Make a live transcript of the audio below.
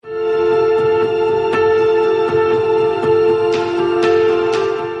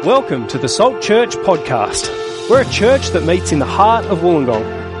Welcome to the Salt Church podcast. We're a church that meets in the heart of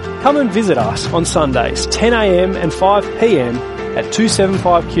Wollongong. Come and visit us on Sundays, 10 a.m. and 5 p.m. at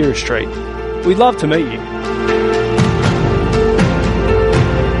 275 Keira Street. We'd love to meet you.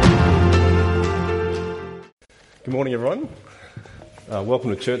 Good morning, everyone. Welcome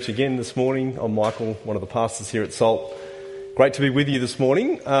to church again this morning. I'm Michael, one of the pastors here at Salt. Great to be with you this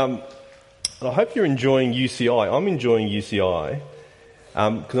morning. And I hope you're enjoying UCI. I'm enjoying UCI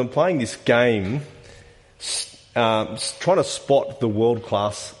because I'm playing this game trying to spot the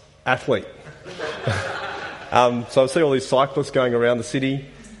world-class athlete. So I see all these cyclists going around the city.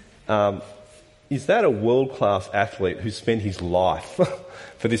 Is that a world-class athlete who spent his life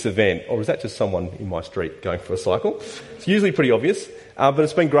for this event, or is that just someone in my street going for a cycle? It's usually pretty obvious, but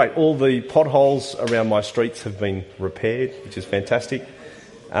it's been great. All the potholes around my streets have been repaired, which is fantastic.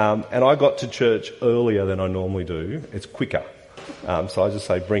 And I got to church earlier than I normally do. It's quicker. So I just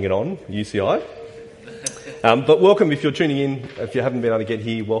say, bring it on, UCI. But welcome if you're tuning in. If you haven't been able to get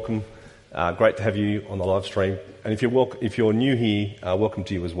here, welcome. Great to have you on the live stream. And if you're new here, welcome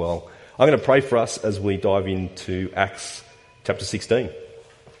to you as well. I'm going to pray for us as we dive into Acts chapter 16.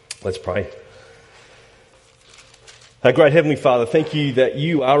 Let's pray. Our great Heavenly Father, thank you that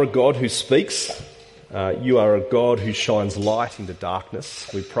you are a God who speaks. You are a God who shines light into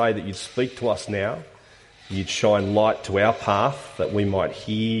darkness. We pray that you'd speak to us now. You'd shine light to our path, that we might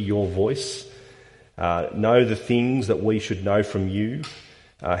hear your voice, know the things that we should know from you,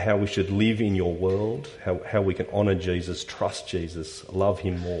 how we should live in your world, how we can honour Jesus, trust Jesus, love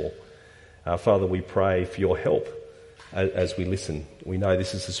him more. Father, we pray for your help as we listen. We know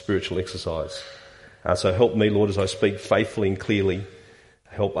this is a spiritual exercise. So help me, Lord, as I speak faithfully and clearly.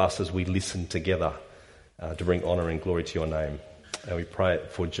 Help us as we listen together to bring honour and glory to your name. And we pray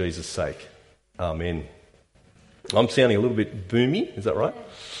it for Jesus' sake. Amen. I'm sounding a little bit boomy, is that right?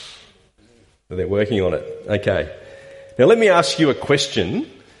 They're working on it. Okay. Now let me ask you a question.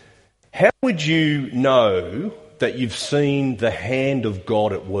 How would you know that you've seen the hand of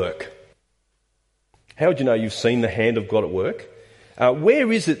God at work? How would you know you've seen the hand of God at work?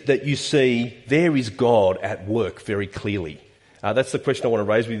 Where is it that you see there is God at work very clearly? That's the question I want to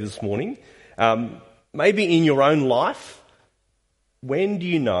raise with you this morning. Maybe in your own life, when do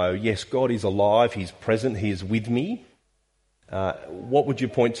you know, yes, God is alive, he's present, he is with me? What would you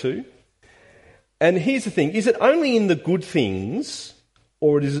point to? And here's the thing, is it only in the good things,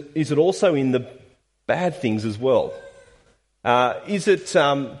 or is it also in the bad things as well? Do you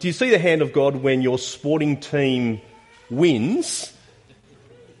see the hand of God when your sporting team wins,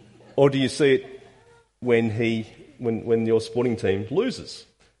 or do you see it when your sporting team loses?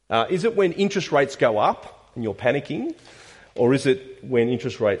 Is it when interest rates go up and you're panicking, or is it when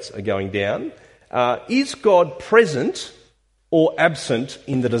interest rates are going down? Is God present or absent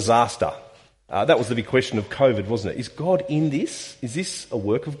in the disaster? That was the big question of COVID, wasn't it? Is God in this? Is this a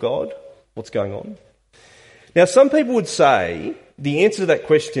work of God? What's going on? Now, some people would say the answer to that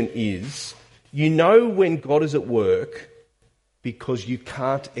question is, you know when God is at work because you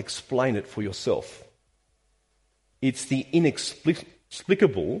can't explain it for yourself. It's the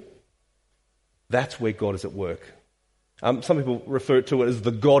inexplicable, that's where God is at work. Some people refer to it as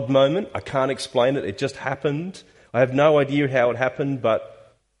the God moment. I can't explain it, it just happened. I have no idea how it happened,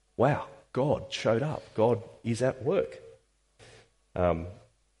 but wow, God showed up. God is at work.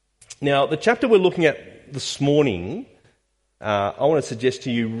 Now, the chapter we're looking at this morning, I want to suggest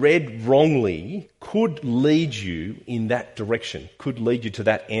to you, read wrongly, could lead you in that direction, could lead you to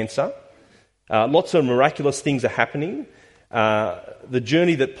that answer. Lots of miraculous things are happening. The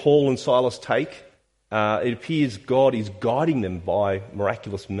journey that Paul and Silas take, it appears God is guiding them by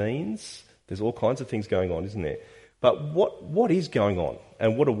miraculous means. There's all kinds of things going on, isn't there? But what is going on,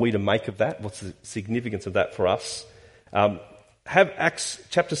 and what are we to make of that? What's the significance of that for us? Have Acts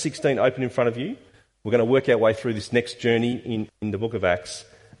chapter 16 open in front of you. We're going to work our way through this next journey in the book of Acts.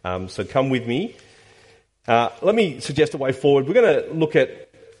 So come with me. Let me suggest a way forward. We're going to look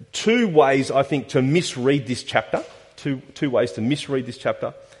at two ways, I think, to misread this chapter. Two ways to misread this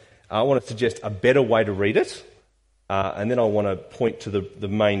chapter. I want to suggest a better way to read it. And then I want to point to the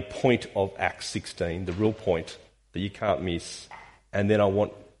main point of Acts 16, the real point that you can't miss. And then I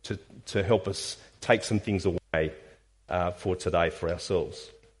want to help us take some things away for today for ourselves.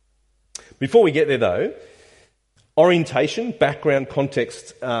 Before we get there though, orientation, background,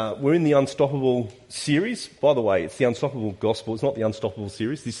 context. We're in the Unstoppable series. By the way, it's the Unstoppable Gospel. It's not the Unstoppable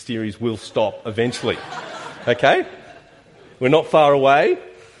series. This series will stop eventually. Okay? We're not far away,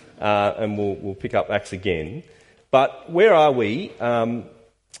 and we'll pick up Acts again. But where are we?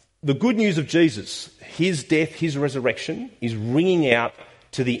 The good news of Jesus, his death, his resurrection, is ringing out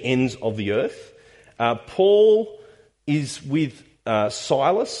to the ends of the earth. Paul is with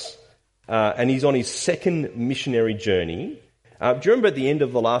Silas, and he's on his second missionary journey. Do you remember at the end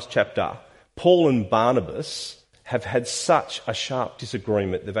of the last chapter, Paul and Barnabas have had such a sharp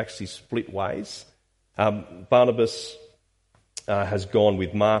disagreement, they've actually split ways. Barnabas has gone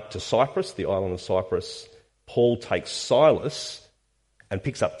with Mark to Cyprus, the island of Cyprus. Paul takes Silas and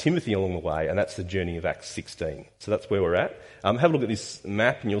picks up Timothy along the way, and that's the journey of Acts 16. So that's where we're at. Have a look at this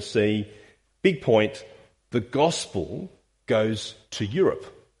map and you'll see, big point, the gospel goes to Europe,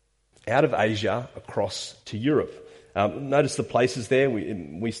 out of Asia across to Europe. Notice the places there.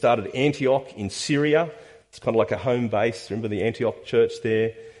 We started Antioch in Syria. It's kind of like a home base. Remember the Antioch church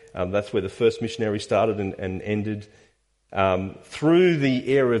there? That's where the first missionary started and ended. Through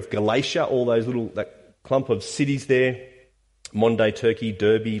the area of Galatia, all those that clump of cities there, modern-day Turkey,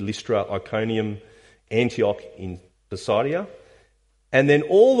 Derbe, Lystra, Iconium, Antioch in Pisidia, and then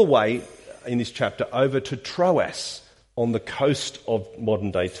all the way in this chapter over to Troas on the coast of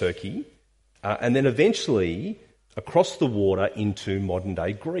modern-day Turkey, and then eventually across the water into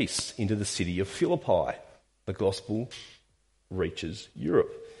modern-day Greece, into the city of Philippi. The gospel reaches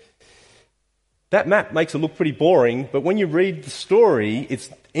Europe. That map makes it look pretty boring, but when you read the story, it's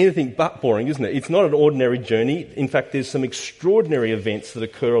anything but boring, isn't it? It's not an ordinary journey. In fact, there's some extraordinary events that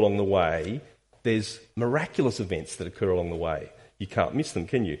occur along the way. There's miraculous events that occur along the way. You can't miss them,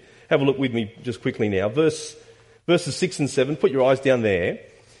 can you? Have a look with me just quickly now. Verses 6 and 7, put your eyes down there.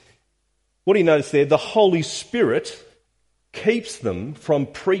 What do you notice there? The Holy Spirit keeps them from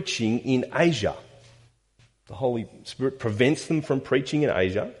preaching in Asia. The Holy Spirit prevents them from preaching in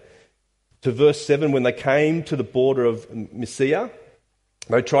Asia. To verse 7, when they came to the border of Mysia,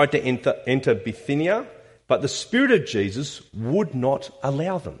 they tried to enter Bithynia, but the Spirit of Jesus would not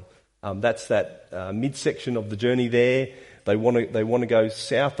allow them. That's that midsection of the journey there. They want to go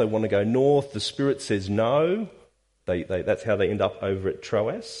south, they want to go north. The Spirit says no. That's how they end up over at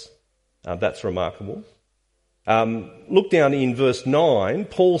Troas. That's remarkable. Look down in verse 9.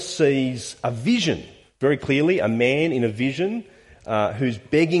 Paul sees a vision, very clearly, a man in a vision who's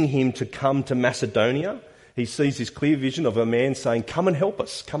begging him to come to Macedonia. He sees this clear vision of a man saying, come and help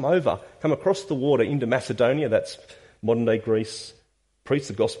us, come over, come across the water into Macedonia, that's modern-day Greece. Preach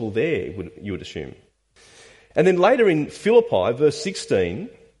the gospel there, you would assume. And then later in Philippi, verse 16,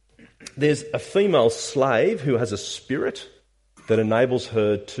 there's a female slave who has a spirit that enables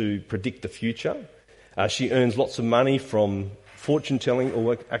her to predict the future. She earns lots of money from fortune-telling,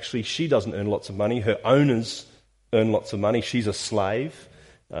 or actually she doesn't earn lots of money, her owners earn lots of money. She's a slave.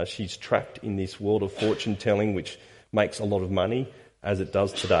 She's trapped in this world of fortune-telling, which makes a lot of money, as it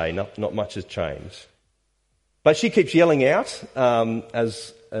does today. Not much has changed. But she keeps yelling out,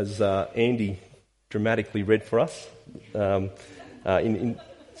 as Andy dramatically read for us.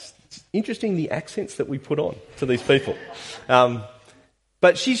 Interesting the accents that we put on to these people.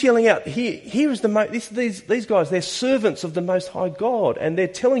 But she's yelling out, here is these guys, they're servants of the Most High God, and they're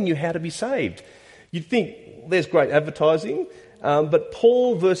telling you how to be saved. You'd think there's great advertising, but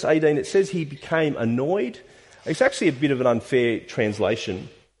Paul, verse 18, it says he became annoyed. It's actually a bit of an unfair translation.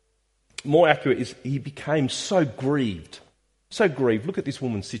 More accurate is he became so grieved. So grieved. Look at this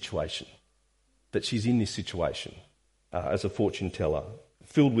woman's situation, that she's in this situation as a fortune teller,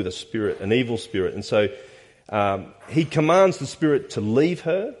 filled with a spirit, an evil spirit. And so he commands the spirit to leave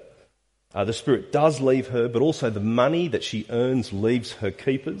her. The spirit does leave her, but also the money that she earns leaves her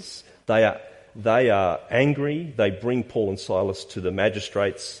keepers. They are angry. They bring Paul and Silas to the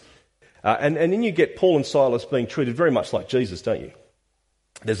magistrates. And then you get Paul and Silas being treated very much like Jesus, don't you?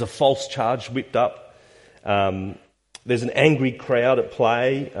 There's a false charge whipped up. There's an angry crowd at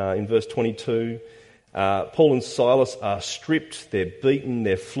play in verse 22. Paul and Silas are stripped, they're beaten,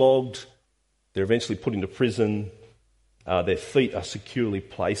 they're flogged, they're eventually put into prison. Their feet are securely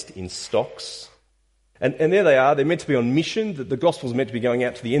placed in stocks. And there they are, they're meant to be on mission, the gospel's meant to be going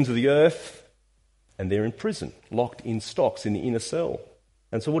out to the ends of the earth, and they're in prison, locked in stocks in the inner cell.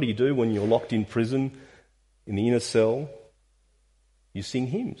 And so what do you do when you're locked in prison in the inner cell? You sing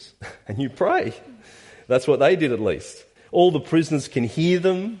hymns and you pray. That's what they did at least. All the prisoners can hear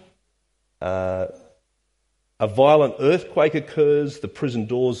them. A violent earthquake occurs. The prison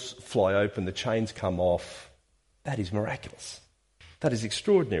doors fly open. The chains come off. That is miraculous. That is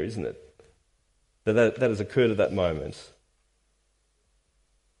extraordinary, isn't it? That has occurred at that moment.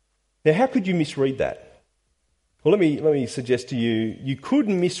 Now, how could you misread that? Well, let me suggest to you, you could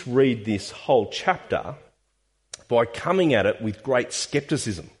misread this whole chapter by coming at it with great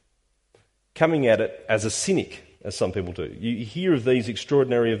scepticism, coming at it as a cynic, as some people do. You hear of these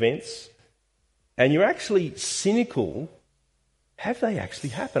extraordinary events, and you're actually cynical have they actually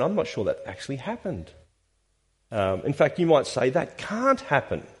happened? I'm not sure that actually happened. In fact, you might say that can't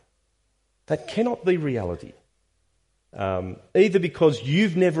happen. That cannot be reality. Either because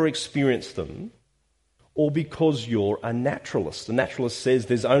you've never experienced them or because you're a naturalist. The naturalist says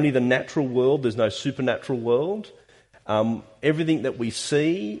there's only the natural world, there's no supernatural world. Everything that we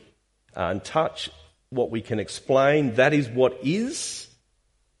see and touch, what we can explain, that is what is.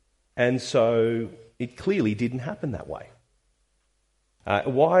 And so it clearly didn't happen that way.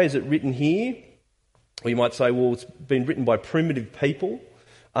 Why is it written here? Well, you might say, well, it's been written by primitive people,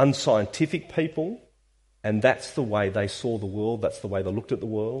 unscientific people, and that's the way they saw the world, that's the way they looked at the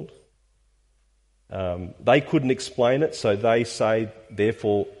world. They couldn't explain it, so they say,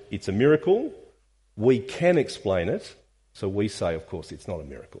 therefore, it's a miracle. We can explain it, so we say, of course, it's not a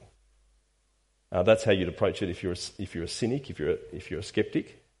miracle. That's how you'd approach it if you're a cynic, if you're a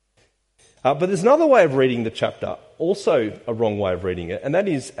skeptic. But there's another way of reading the chapter, also a wrong way of reading it, and that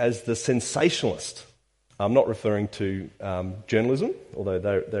is as the sensationalist. I'm not referring to journalism, although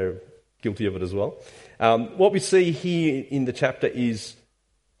they're guilty of it as well. What we see here in the chapter is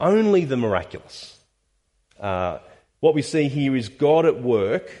only the miraculous. What we see here is God at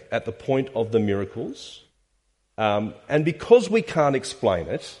work at the point of the miracles. And because we can't explain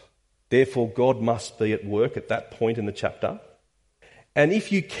it, therefore God must be at work at that point in the chapter. And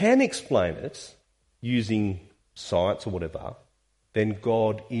if you can explain it using science or whatever, then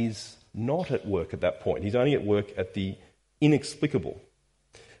God is not at work at that point. He's only at work at the inexplicable.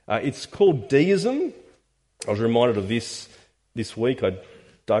 It's called deism. I was reminded of this week. I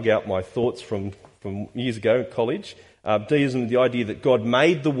dug out my thoughts from years ago at college. Deism, the idea that God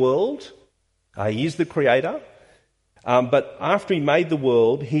made the world. He is the creator. But after he made the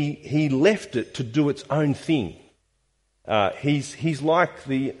world, he left it to do its own thing. He's like,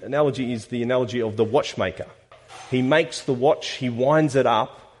 the analogy of the watchmaker. He makes the watch, he winds it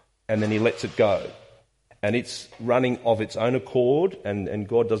up, and then he lets it go. And it's running of its own accord, and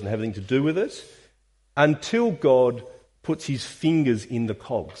God doesn't have anything to do with it, until God puts his fingers in the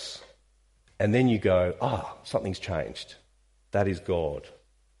cogs. And then you go, something's changed. That is God.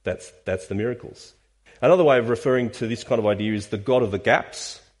 That's the miracles. Another way of referring to this kind of idea is the God of the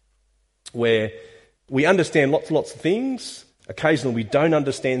gaps, where we understand lots and lots of things. Occasionally we don't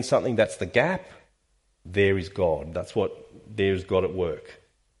understand something. That's the gap. There is God. There is God at work.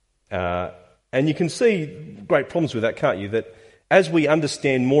 And you can see great problems with that, can't you? That as we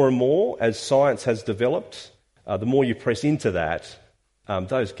understand more and more, as science has developed, the more you press into that,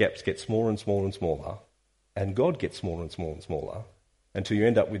 those gaps get smaller and smaller and smaller, and God gets smaller and smaller and smaller, until you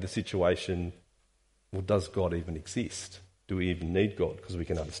end up with the situation, well, does God even exist? Do we even need God? Because we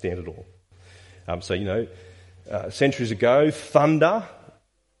can understand it all. Centuries ago, thunder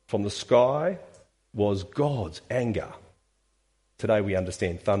from the sky was God's anger. Today we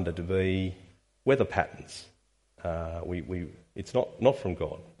understand thunder to be weather patterns. It's not from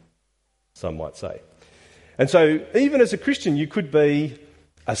God, some might say. And so even as a Christian, you could be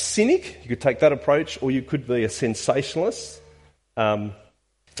a cynic, you could take that approach, or you could be a sensationalist. And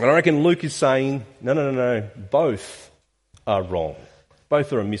I reckon Luke is saying, no, both are wrong.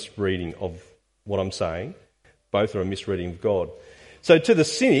 Both are a misreading of what I'm saying. Both are a misreading of God. So to the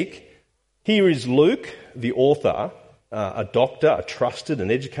cynic, here is Luke, the author, a doctor, a trusted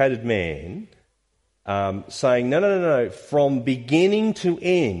and educated man, saying, no, from beginning to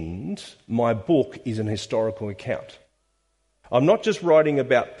end, my book is an historical account. I'm not just writing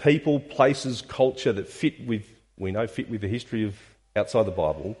about people, places, culture that fit with the history of outside the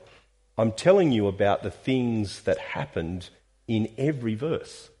Bible. I'm telling you about the things that happened in every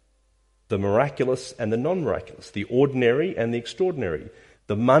verse. The miraculous and the non-miraculous, the ordinary and the extraordinary,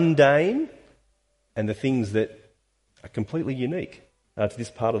 the mundane and the things that are completely unique to this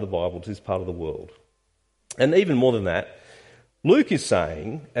part of the Bible, to this part of the world. And even more than that, Luke is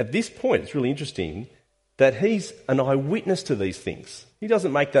saying, at this point, it's really interesting, that he's an eyewitness to these things. He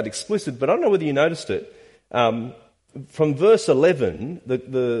doesn't make that explicit, but I don't know whether you noticed it. From verse 11,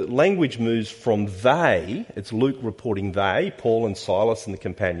 the language moves from they, it's Luke reporting they, Paul and Silas and the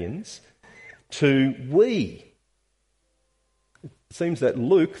companions, to we. It seems that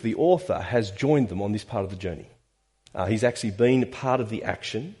Luke, the author, has joined them on this part of the journey. He's actually been part of the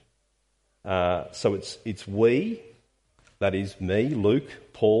action. So it's we, that is me, Luke,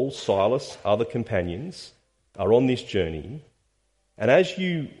 Paul, Silas, other companions, are on this journey. And as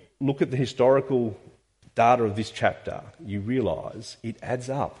you look at the historical data of this chapter, you realise it adds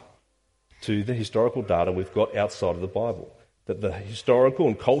up to the historical data we've got outside of the Bible. That the historical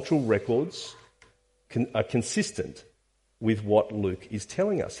and cultural records are consistent with what Luke is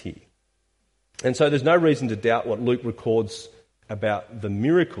telling us here. And so there's no reason to doubt what Luke records about the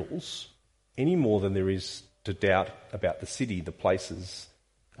miracles any more than there is to doubt about the city, the places,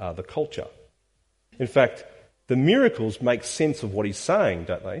 the culture. In fact, the miracles make sense of what he's saying,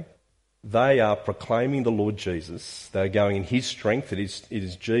 don't they? They are proclaiming the Lord Jesus. They're going in his strength. It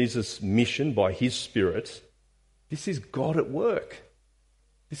is Jesus' mission by his Spirit. This is God at work.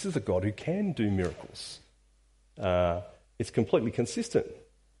 This is a God who can do miracles. It's completely consistent.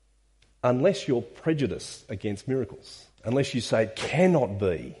 Unless you're prejudiced against miracles, unless you say it cannot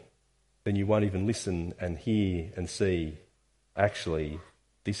be, then you won't even listen and hear and see, actually,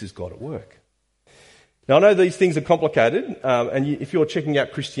 this is God at work. Now, I know these things are complicated, and if you're checking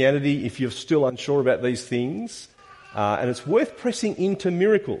out Christianity, if you're still unsure about these things, and it's worth pressing into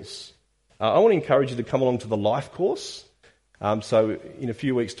miracles, I want to encourage you to come along to the Life course. So in a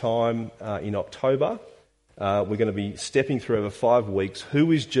few weeks' time, in October, we're going to be stepping through over 5 weeks.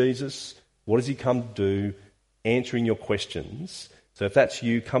 Who is Jesus? What does he come to do? Answering your questions. So if that's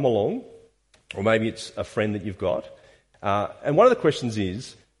you, come along, or maybe it's a friend that you've got. And one of the questions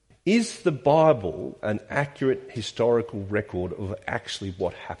is the Bible an accurate historical record of actually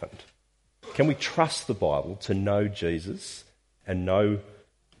what happened? Can we trust the Bible to know Jesus and know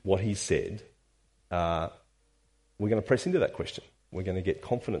what he said? We're going to press into that question. We're going to get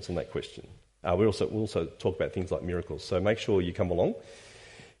confidence on that question. We'll also talk about things like miracles, so make sure you come along.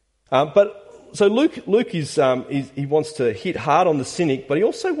 So Luke is he wants to hit hard on the cynic, but he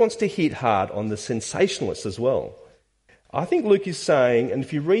also wants to hit hard on the sensationalist as well. I think Luke is saying, and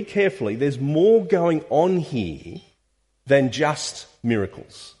if you read carefully, there's more going on here than just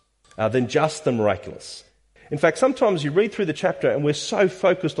miracles, than just the miraculous. In fact, sometimes you read through the chapter and we're so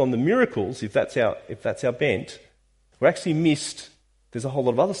focused on the miracles, if that's our bent, we're actually missed. There's a whole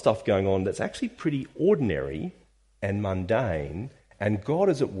lot of other stuff going on that's actually pretty ordinary and mundane, and God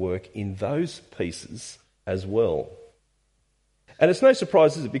is at work in those pieces as well. And it's no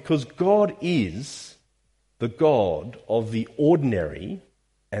surprise, is it? Because God is the God of the ordinary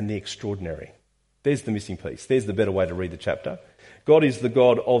and the extraordinary. There's the missing piece. There's the better way to read the chapter. God is the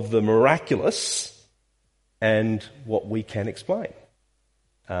God of the miraculous and what we can explain.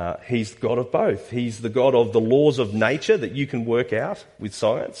 He's the God of both. He's the God of the laws of nature that you can work out with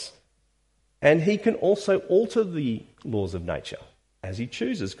science. And he can also alter the laws of nature as he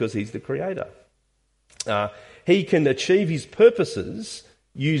chooses, because he's the creator. He can achieve his purposes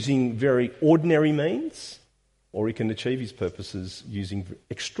using very ordinary means, or he can achieve his purposes using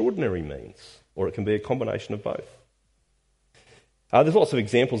extraordinary means, or it can be a combination of both. There's lots of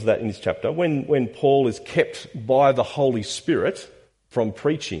examples of that in this chapter. When Paul is kept by the Holy Spirit from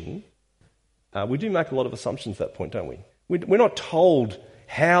preaching, we do make a lot of assumptions at that point, don't we? We're not told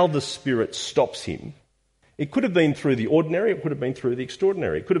how the Spirit stops him. It could have been through the ordinary, it could have been through the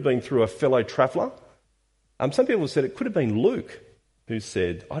extraordinary, it could have been through a fellow traveller. Some people have said it could have been Luke who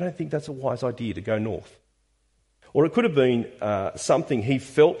said, I don't think that's a wise idea to go north. Or it could have been something he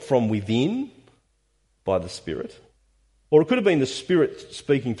felt from within by the Spirit. Or it could have been the Spirit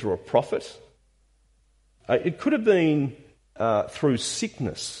speaking through a prophet. It could have been through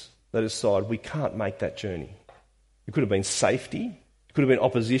sickness that decided we can't make that journey. It could have been safety. It could have been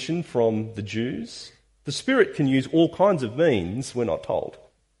opposition from the Jews. The Spirit can use all kinds of means, we're not told.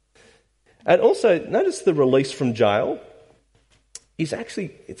 And also, notice the release from jail is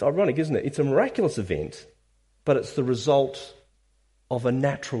actually, it's ironic, isn't it? It's a miraculous event, but it's the result of a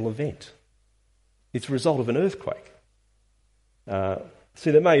natural event. It's a result of an earthquake.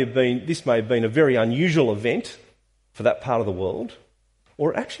 See, this may have been a very unusual event for that part of the world,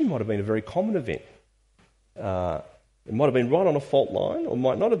 or it actually might have been a very common event. It might have been right on a fault line, or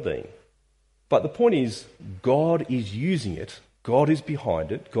might not have been. But the point is, God is using it. God is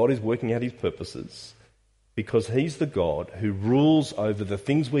behind it. God is working out his purposes, because he's the God who rules over the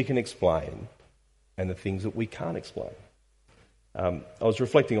things we can explain and the things that we can't explain. I was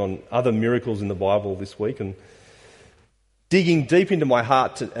reflecting on other miracles in the Bible this week and digging deep into my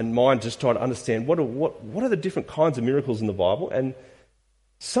heart and mind, just trying to understand what are the different kinds of miracles in the Bible. And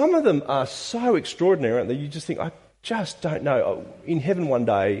some of them are so extraordinary, aren't they? You just think, I just don't know. In heaven one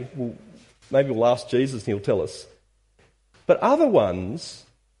day, maybe we'll ask Jesus and he'll tell us. But other ones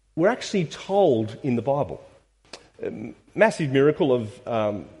were actually told in the Bible. Massive miracle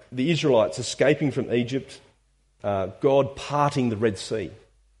of the Israelites escaping from Egypt, God parting the Red Sea.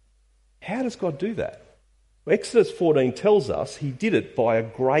 How does God do that? Well, Exodus 14 tells us he did it by a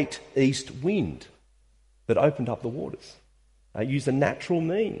great east wind that opened up the waters. Used a natural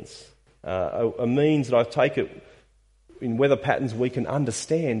means, a means that I take it in weather patterns we can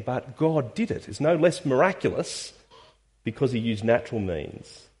understand, but God did it. It's no less miraculous because he used natural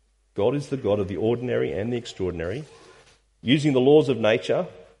means. God is the God of the ordinary and the extraordinary. using the laws of nature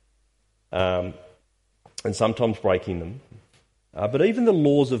and sometimes breaking them. But even the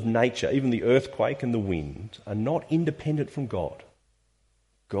laws of nature, even the earthquake and the wind, are not independent from God.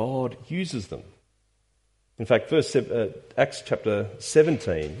 God uses them. In fact, Acts chapter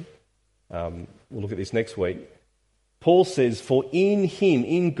 17, we'll look at this next week, Paul says, "For in him,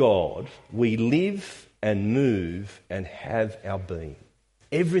 in God, we live and move and have our being."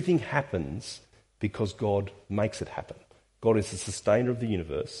 Everything happens because God makes it happen. God is the sustainer of the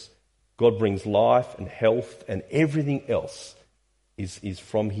universe. God brings life and health, and everything else is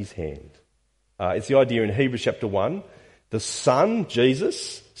from his hand. It's the idea in Hebrews chapter 1. The Son,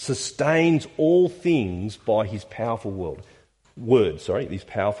 Jesus, sustains all things by his powerful word. This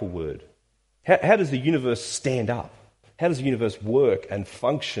powerful word. How does the universe stand up? How does the universe work and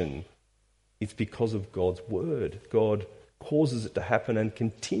function? It's because of God's word. God causes it to happen and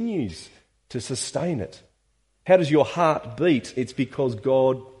continues to sustain it. How does your heart beat? It's because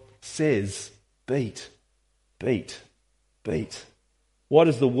God says, beat, beat, beat. Why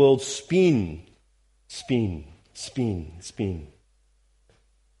does the world spin, spin, spin, spin?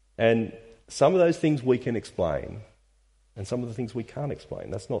 And some of those things we can explain, and some of the things we can't explain.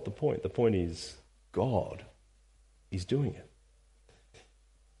 That's not the point. The point is God is doing it.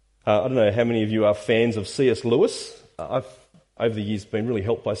 I don't know how many of you are fans of C.S. Lewis. I've, over the years, been really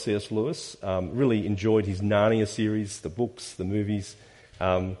helped by C.S. Lewis. Really enjoyed his Narnia series, the books, the movies.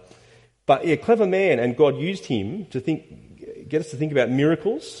 But yeah, clever man, and God used him to get us to think about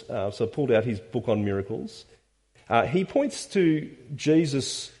miracles. So I pulled out his book on miracles. He points to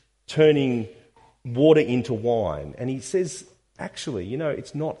Jesus turning water into wine, and he says, actually,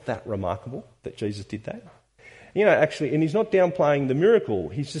 it's not that remarkable that Jesus did that. And he's not downplaying the miracle.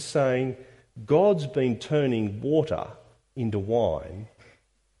 He's just saying God's been turning water into wine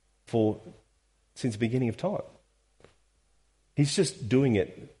since the beginning of time. He's just doing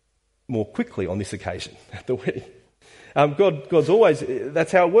it more quickly on this occasion at the wedding. God's always,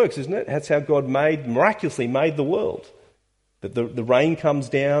 that's how it works, isn't it? That's how God miraculously made the world. That the rain comes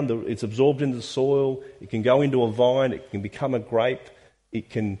down, it's absorbed into the soil, it can go into a vine, it can become a grape, it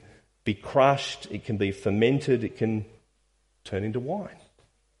can be crushed, it can be fermented, it can turn into wine.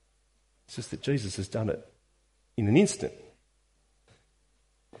 It's just that Jesus has done it in an instant.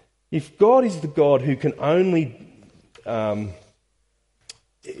 If God is the God who can only...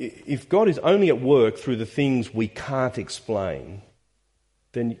 if God is only at work through the things we can't explain,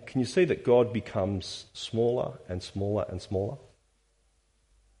 then can you see that God becomes smaller and smaller and smaller?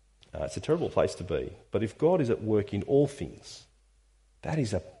 It's a terrible place to be. But if God is at work in all things, that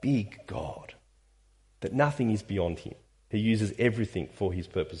is a big God, that nothing is beyond him. He uses everything for his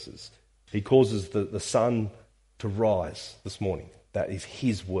purposes. He causes the sun to rise this morning. That is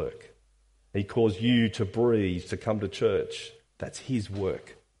his work. He caused you to breathe, to come to church. That's his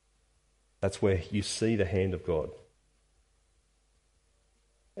work. That's where you see the hand of God.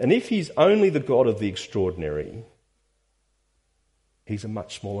 And if he's only the God of the extraordinary, he's a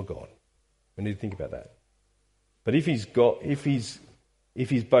much smaller God. We need to think about that. But if he's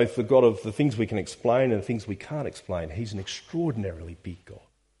both the God of the things we can explain and the things we can't explain, he's an extraordinarily big God.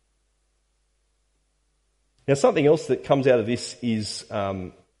 Now, something else that comes out of this is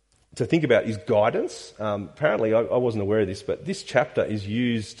to think about is guidance. Apparently, I wasn't aware of this, but this chapter is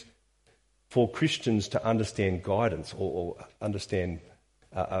used for Christians to understand guidance or understand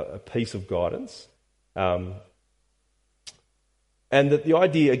a piece of guidance. And that the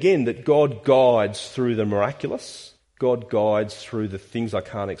idea, again, that God guides through the miraculous, God guides through the things I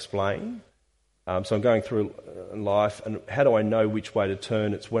can't explain. So I'm going through life, and how do I know which way to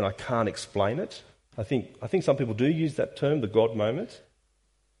turn? It's when I can't explain it. I think some people do use that term, the God moment.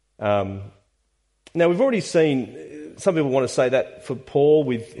 Now, we've already seen, some people want to say that for Paul,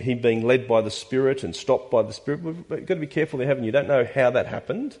 with him being led by the Spirit and stopped by the Spirit. We've got to be careful there, haven't you? You don't know how that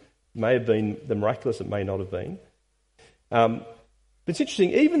happened. It may have been the miraculous, it may not have been. But it's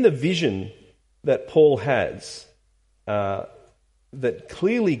interesting, even the vision that Paul has that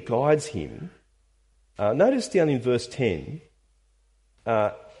clearly guides him, notice down in verse 10,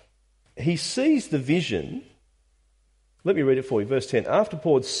 he sees the vision. Let me read it for you. Verse 10. After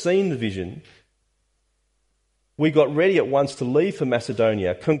Paul had seen the vision, we got ready at once to leave for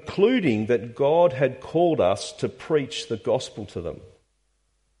Macedonia, concluding that God had called us to preach the gospel to them.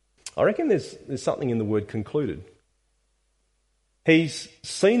 I reckon there's something in the word concluded. He's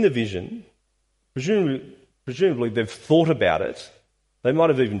seen the vision. Presumably they've thought about it. They might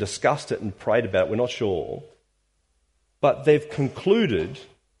have even discussed it and prayed about it. We're not sure. But they've concluded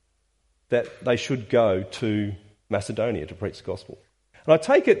that they should go to Macedonia to preach the gospel. And I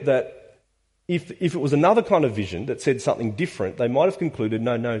take it that if it was another kind of vision that said something different, they might have concluded,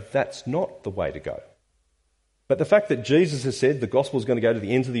 no, that's not the way to go. But the fact that Jesus has said the gospel is going to go to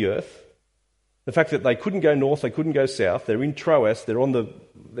the ends of the earth, the fact that they couldn't go north, they couldn't go south, they're in Troas, they're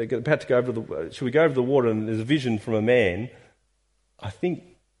about to go over should we go over the water, and there's a vision from a man, I think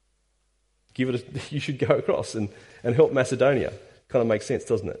you should go across and help Macedonia. Kind of makes sense,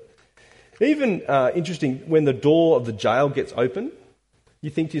 doesn't it? Even interesting, when the door of the jail gets open, you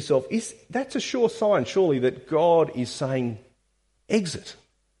think to yourself, that's a sure sign, surely, that God is saying, exit.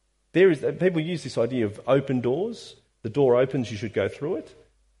 People use this idea of open doors. The door opens, you should go through it.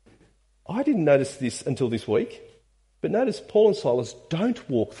 I didn't notice this until this week, but notice Paul and Silas don't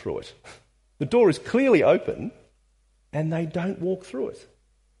walk through it. The door is clearly open, and they don't walk through it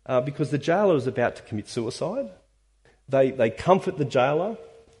because the jailer is about to commit suicide. They comfort the jailer.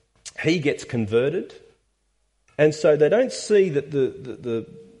 He gets converted. And so they don't see that the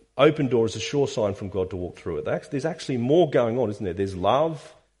open door is a sure sign from God to walk through it. There's actually more going on, isn't there? There's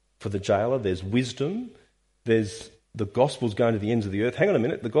love for the jailer. There's wisdom. There's the gospel's going to the ends of the earth. Hang on a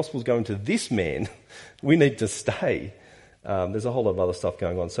minute. The gospel's going to this man. We need to stay. There's a whole lot of other stuff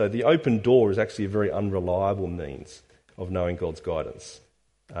going on. So the open door is actually a very unreliable means of knowing God's guidance.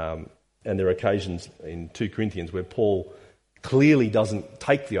 And there are occasions in 2 Corinthians where Paul clearly doesn't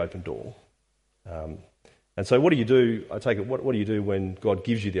take the open door. And so what do you do? I take it, what do you do when God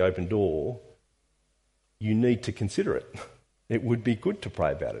gives you the open door? You need to consider it. It would be good to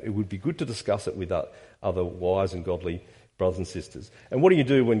pray about it. It would be good to discuss it with other wise and godly brothers and sisters. And what do you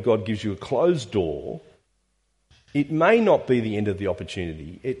do when God gives you a closed door? It may not be the end of the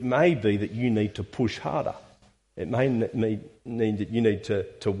opportunity. It may be that you need to push harder. It may mean that you need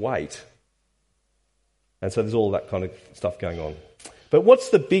to wait. And so there's all that kind of stuff going on. But what's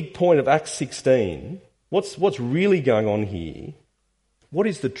the big point of Acts 16? What's really going on here? What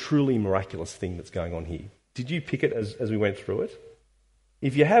is the truly miraculous thing that's going on here? Did you pick it as we went through it?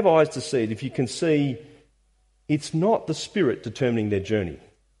 If you have eyes to see it, if you can see, it's not the Spirit determining their journey.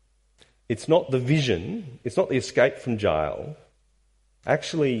 It's not the vision. It's not the escape from jail.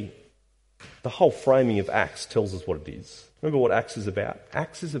 Actually, the whole framing of Acts tells us what it is. Remember what Acts is about?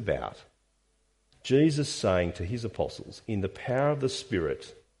 Acts is about Jesus saying to his apostles, in the power of the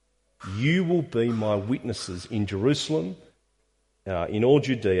Spirit, you will be my witnesses in Jerusalem, in all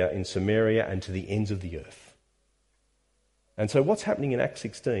Judea, in Samaria, and to the ends of the earth. And so what's happening in Acts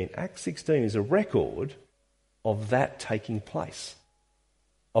 16? Acts 16 is a record of that taking place,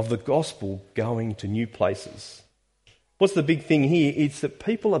 of the gospel going to new places. What's the big thing here? It's that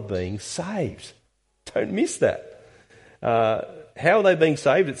people are being saved. Don't miss that. How are they being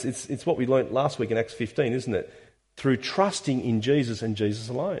saved? It's what we learnt last week in Acts 15, isn't it? Through trusting in Jesus and Jesus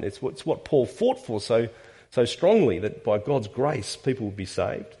alone. It's what Paul fought for so strongly, that by God's grace people would be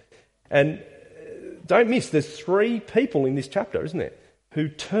saved. And don't miss, there's 3 people in this chapter, isn't it, who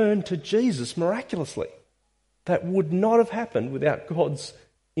turned to Jesus miraculously. That would not have happened without God's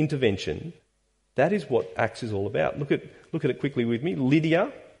intervention. That is what Acts is all about. Look at it quickly with me.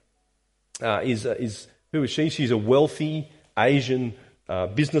 Lydia is who is she? She's a wealthy Asian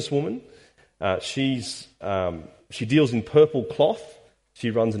businesswoman. She deals in purple cloth. She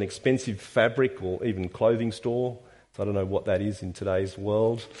runs an expensive fabric or even clothing store. So I don't know what that is in today's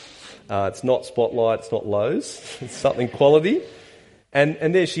world. It's not Spotlight, it's not Lowe's. It's something quality.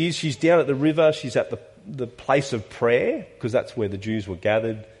 And there she is. She's down at the river. She's at the place of prayer, because that's where the Jews were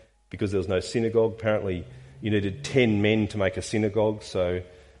gathered, because there was no synagogue. Apparently you needed 10 men to make a synagogue, so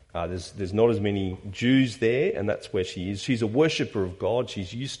there's not as many Jews there, and that's where she is. She's a worshipper of God.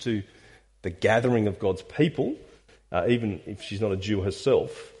 She's used to the gathering of God's people, even if she's not a Jew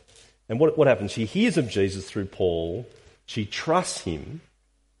herself. And what happens? She hears of Jesus through Paul, she trusts him,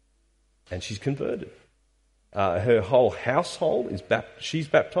 and she's converted. Her whole household she's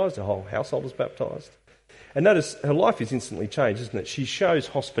baptised, her whole household is baptised. And notice her life is instantly changed, isn't it? She shows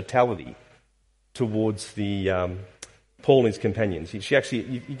hospitality towards Paul and his companions. She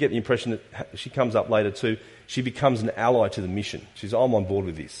actually, you get the impression that she comes up later too. She becomes an ally to the mission. She's, I'm on board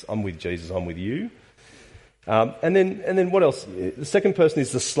with this. I'm with Jesus. I'm with you. And then what else? The second person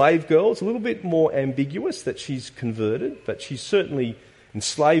is the slave girl. It's a little bit more ambiguous that she's converted, but she's certainly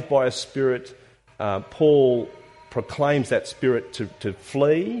enslaved by a spirit. Paul proclaims that spirit to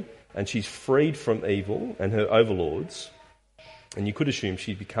flee, and she's freed from evil and her overlords. And you could assume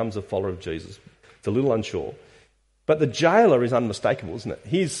she becomes a follower of Jesus. It's a little unsure. But the jailer is unmistakable, isn't it?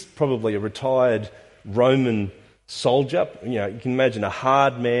 He's probably a retired Roman soldier. You can imagine a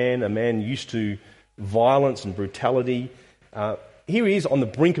hard man, a man used to violence and brutality. Here he is on the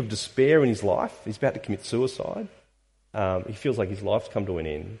brink of despair in his life. He's about to commit suicide. He feels like his life's come to an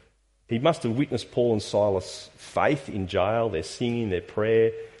end. He must have witnessed Paul and Silas' faith in jail, their singing, their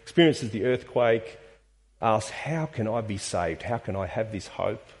prayer, experiences the earthquake, asks, how can I be saved? How can I have this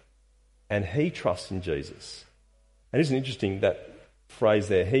hope? And he trusts in Jesus. And isn't it interesting, that phrase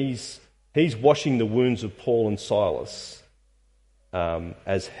there? He's washing the wounds of Paul and Silas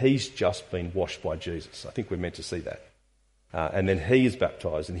as he's just been washed by Jesus. I think we're meant to see that. And then he is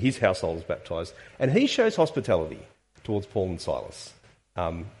baptised and his household is baptised. And he shows hospitality towards Paul and Silas.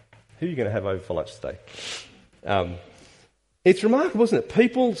 Who are you going to have over for lunch today? It's remarkable, isn't it?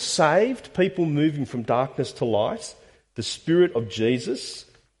 People saved, people moving from darkness to light, the Spirit of Jesus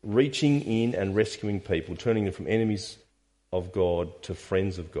reaching in and rescuing people, turning them from enemies of God to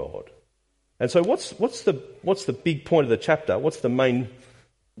friends of God. And so what's the big point of the chapter? What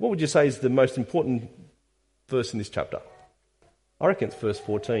would you say is the most important verse in this chapter? I reckon it's verse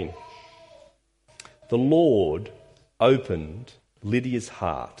 14. The Lord opened Lydia's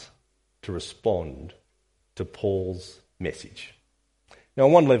heart to respond to Paul's message. Now,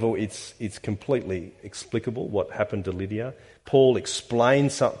 on one level, it's completely explicable what happened to Lydia. Paul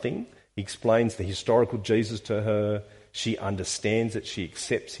explains something. He explains the historical Jesus to her. She understands it. She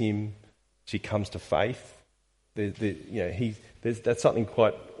accepts him. She comes to faith. That's something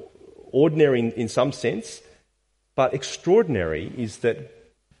quite ordinary in some sense, but extraordinary is that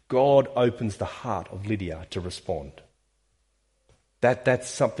God opens the heart of Lydia to respond. That's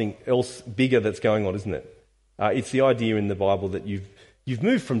something else bigger that's going on, isn't it? It's the idea in the Bible that you've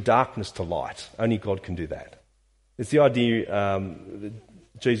moved from darkness to light. Only God can do that. It's the idea that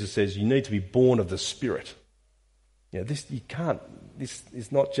Jesus says you need to be born of the Spirit. This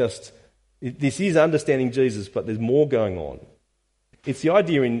is not just. This is understanding Jesus, but there's more going on. It's the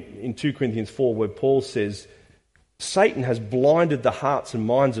idea in 2 Corinthians 4 where Paul says Satan has blinded the hearts and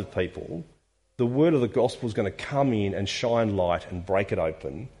minds of people. The word of the gospel is going to come in and shine light and break it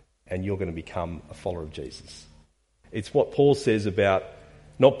open, and you're going to become a follower of Jesus. It's what Paul says about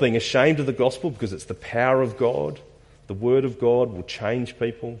not being ashamed of the gospel because it's the power of God. The word of God will change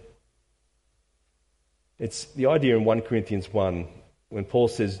people. It's the idea in 1 Corinthians 1 when Paul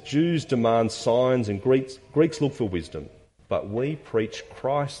says, Jews demand signs and Greeks look for wisdom, but we preach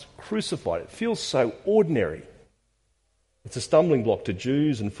Christ crucified. It feels so ordinary. It's a stumbling block to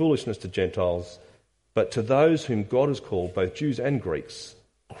Jews and foolishness to Gentiles, but to those whom God has called, both Jews and Greeks,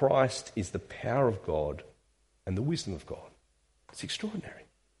 Christ is the power of God and the wisdom of God. It's extraordinary.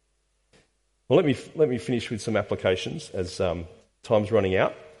 Well, let me finish with some applications as time's running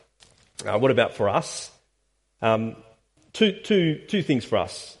out. What about for us? Two things for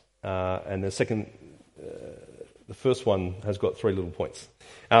us, and the first one has got 3 little points.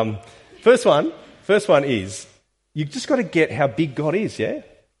 First one is you've just got to get how big God is. Yeah,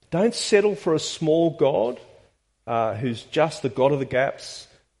 don't settle for a small God who's just the God of the gaps,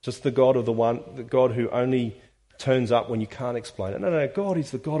 just the God who only turns up when you can't explain it. No, God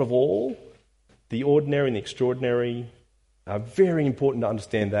is the God of all, the ordinary and the extraordinary. Very important to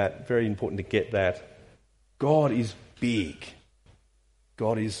understand that. Very important to get that. God is big.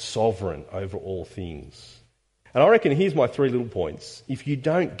 God is sovereign over all things. And I reckon here's my 3 little points. If you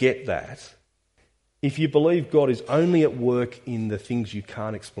don't get that, if you believe God is only at work in the things you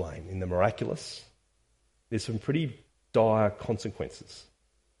can't explain, in the miraculous, there's some pretty dire consequences.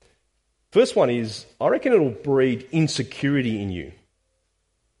 First one is, I reckon it'll breed insecurity in you.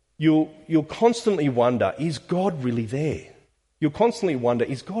 You'll constantly wonder, is God really there? You'll constantly wonder,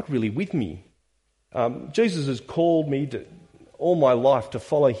 is God really with me? Jesus has called me all my life to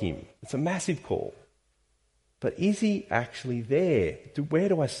follow him. It's a massive call. But is he actually there? Where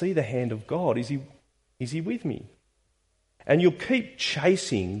do I see the hand of God? Is he with me? And you'll keep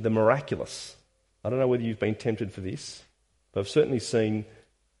chasing the miraculous. I don't know whether you've been tempted for this, but I've certainly seen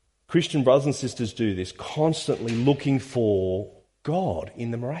Christian brothers and sisters do this, constantly looking for God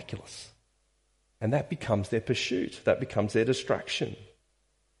in the miraculous. And that becomes their pursuit. That becomes their distraction.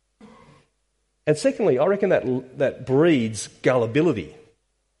 And secondly, I reckon that breeds gullibility.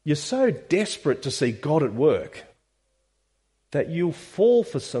 You're so desperate to see God at work that you'll fall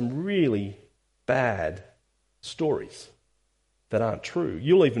for some really bad stories that aren't true.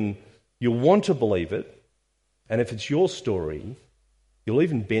 You'll want to believe it, and if it's your story, you'll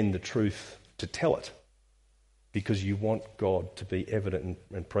even bend the truth to tell it because you want God to be evident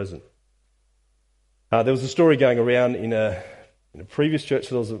and present. There was a story going around in a previous church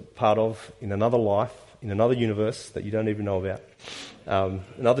that I was a part of, in another life, in another universe that you don't even know about.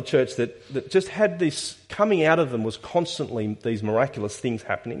 Another church that just had this, coming out of them was constantly these miraculous things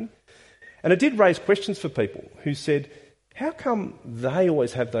happening. And it did raise questions for people who said, how come they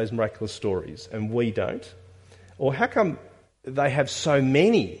always have those miraculous stories and we don't? Or how come they have so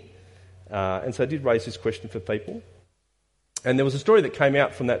many And so I did raise this question for people. And there was a story that came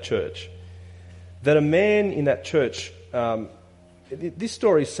out from that church that a man in that church, this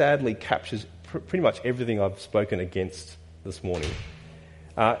story sadly captures pretty much everything I've spoken against this morning.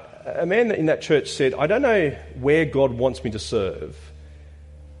 A man in that church said, I don't know where God wants me to serve,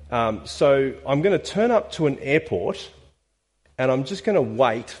 so I'm going to turn up to an airport and I'm just going to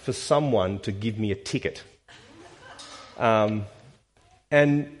wait for someone to give me a ticket. And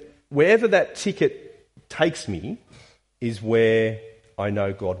wherever that ticket takes me is where I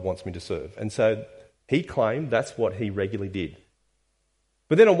know God wants me to serve. And so he claimed that's what he regularly did.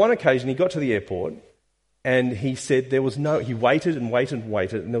 But then on one occasion he got to the airport and he said he waited and waited and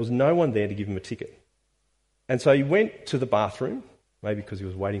waited and there was no one there to give him a ticket. And so he went to the bathroom, maybe because he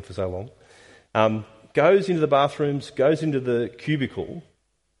was waiting for so long, goes into the bathrooms, goes into the cubicle,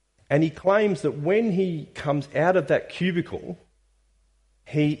 and he claims that when he comes out of that cubicle,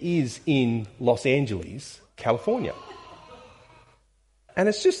 he is in Los Angeles, California. And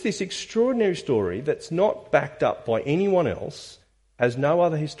it's just this extraordinary story that's not backed up by anyone else, has no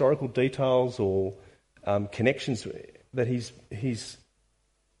other historical details or connections that he's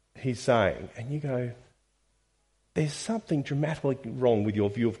saying. And you go, there's something dramatically wrong with your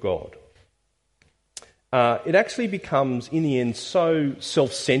view of God. It actually becomes, in the end, so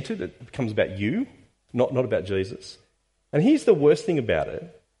self-centered, it becomes about you, not about Jesus. And here's the worst thing about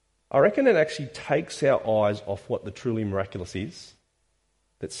it. I reckon it actually takes our eyes off what the truly miraculous is,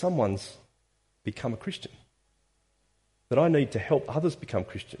 that someone's become a Christian, that I need to help others become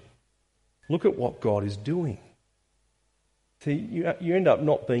Christian. Look at what God is doing. See, you end up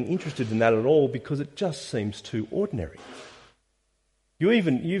not being interested in that at all because it just seems too ordinary. You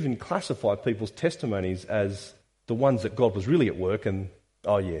even classify people's testimonies as the ones that God was really at work and,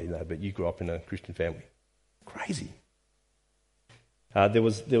 oh yeah, but you grew up in a Christian family. Crazy. There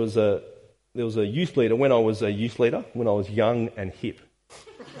was a youth leader when I was a youth leader, when I was young and hip.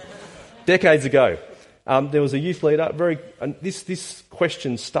 Decades ago, there was a youth leader. This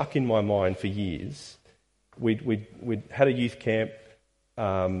question stuck in my mind for years. We'd had a youth camp.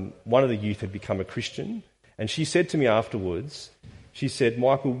 One of the youth had become a Christian, and she said to me afterwards, she said,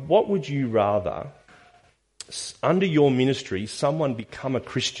 Michael, what would you rather, under your ministry, someone become a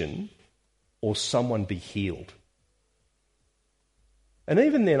Christian or someone be healed? And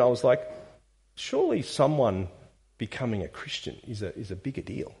even then I was like, surely someone becoming a Christian is a bigger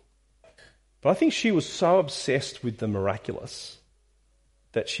deal. But I think she was so obsessed with the miraculous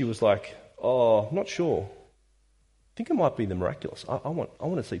that she was like, oh, I'm not sure. I think it might be the miraculous. I want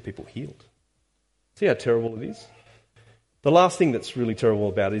to see people healed. See how terrible it is? The last thing that's really terrible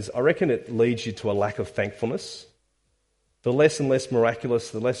about it is I reckon it leads you to a lack of thankfulness. The less and less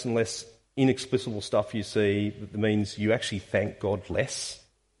miraculous, the less and less inexplicable stuff you see means you actually thank God less.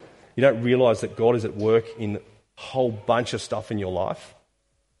 You don't realise that God is at work in a whole bunch of stuff in your life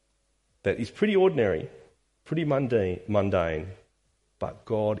that is pretty ordinary, pretty mundane, but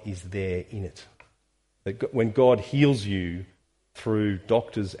God is there in it. That when God heals you through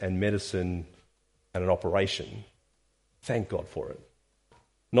doctors and medicine and an operation, thank God for it.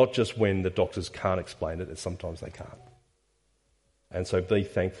 Not just when the doctors can't explain it, and sometimes they can't. And so be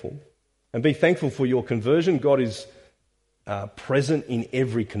thankful. And be thankful for your conversion. God is present in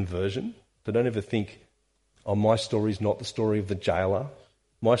every conversion. So don't ever think, oh, my story is not the story of the jailer.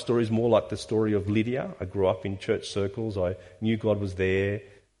 My story is more like the story of Lydia. I grew up in church circles. I knew God was there.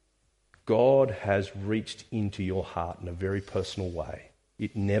 God has reached into your heart in a very personal way.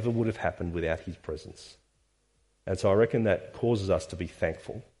 It never would have happened without his presence. And so I reckon that causes us to be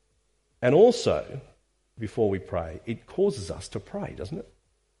thankful. And also, before we pray, it causes us to pray, doesn't it?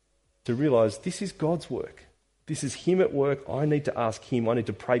 To realise this is God's work. This is him at work. I need to ask him. I need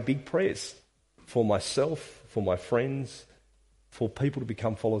to pray big prayers for myself, for my friends, for people to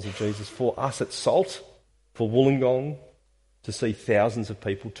become followers of Jesus, for us at Salt, for Wollongong, to see thousands of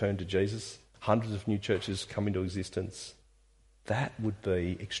people turn to Jesus, hundreds of new churches come into existence. That would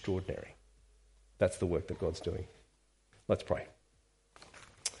be extraordinary. That's the work that God's doing. Let's pray.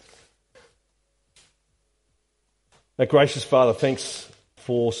 Our gracious Father, thanks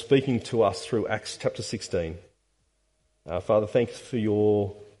for speaking to us through Acts chapter 16. Father, thanks for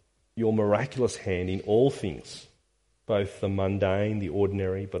your miraculous hand in all things, both the mundane, the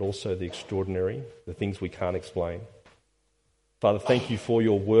ordinary, but also the extraordinary, the things we can't explain. Father, thank you for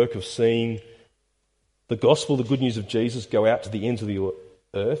your work of seeing the gospel, the good news of Jesus, go out to the ends of the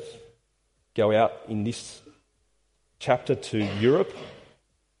earth, go out in this chapter to Europe,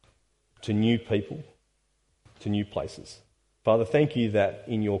 to new people, to new places. Father, thank you that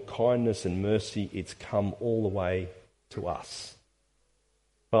in your kindness and mercy it's come all the way to us.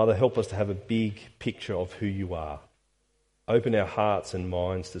 Father, help us to have a big picture of who you are. Open our hearts and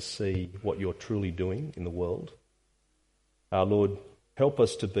minds to see what you're truly doing in the world. Lord, help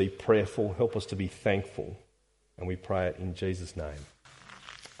us to be prayerful, help us to be thankful, and we pray it in Jesus' name.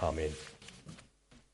 Amen.